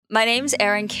My name's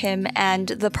Erin Kim, and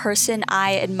the person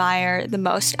I admire the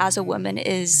most as a woman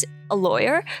is a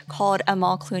lawyer called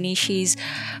Amal Clooney. She's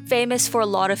famous for a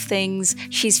lot of things.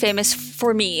 She's famous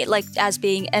for me, like as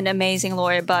being an amazing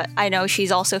lawyer, but I know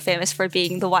she's also famous for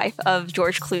being the wife of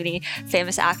George Clooney,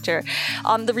 famous actor.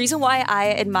 The reason why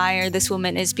I admire this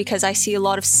woman is because I see a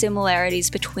lot of similarities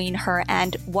between her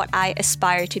and what I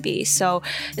aspire to be. So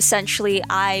essentially,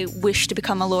 I wish to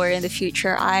become a lawyer in the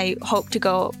future. I hope to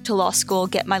go to law school,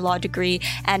 get my law degree,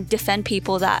 and defend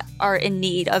people that are in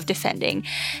need of defending.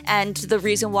 And the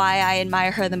reason why I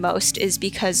admire her the most is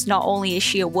because not only is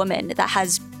she a woman that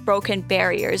has broken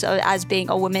barriers as being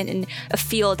a woman in a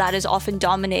field that is often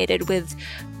dominated with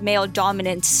male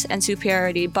dominance and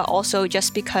superiority, but also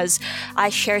just because I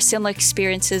share similar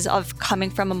experiences of coming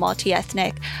from a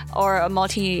multi-ethnic or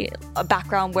a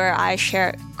background where I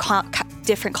share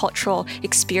different cultural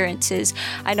experiences.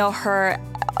 I know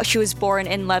she was born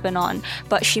in Lebanon,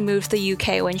 but she moved to the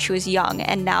UK when she was young,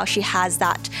 and now she has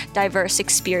that diverse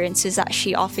experiences that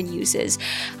she often uses.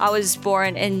 I was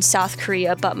born in South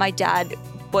Korea, but my dad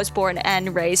was born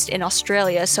and raised in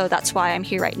Australia, so that's why I'm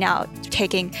here right now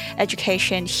taking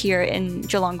education here in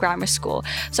Geelong Grammar School.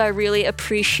 So I really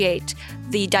appreciate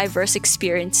the diverse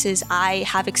experiences I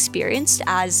have experienced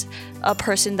as a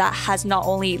person that has not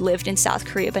only lived in South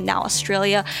Korea but now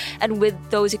Australia. And with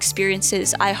those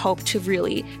experiences, I hope to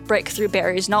really break through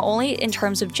barriers, not only in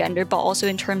terms of gender but also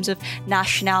in terms of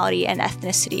nationality and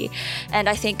ethnicity. And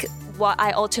I think what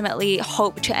I ultimately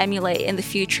hope to emulate in the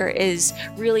future is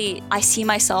really, I see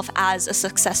myself as a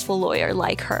successful lawyer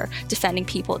like her, defending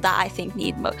people that I think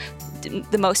need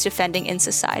the most defending in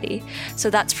society. So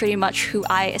that's pretty much who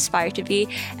I aspire to be,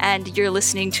 and you're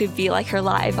listening to Be Like Her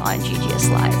Live on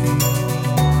GGS Live.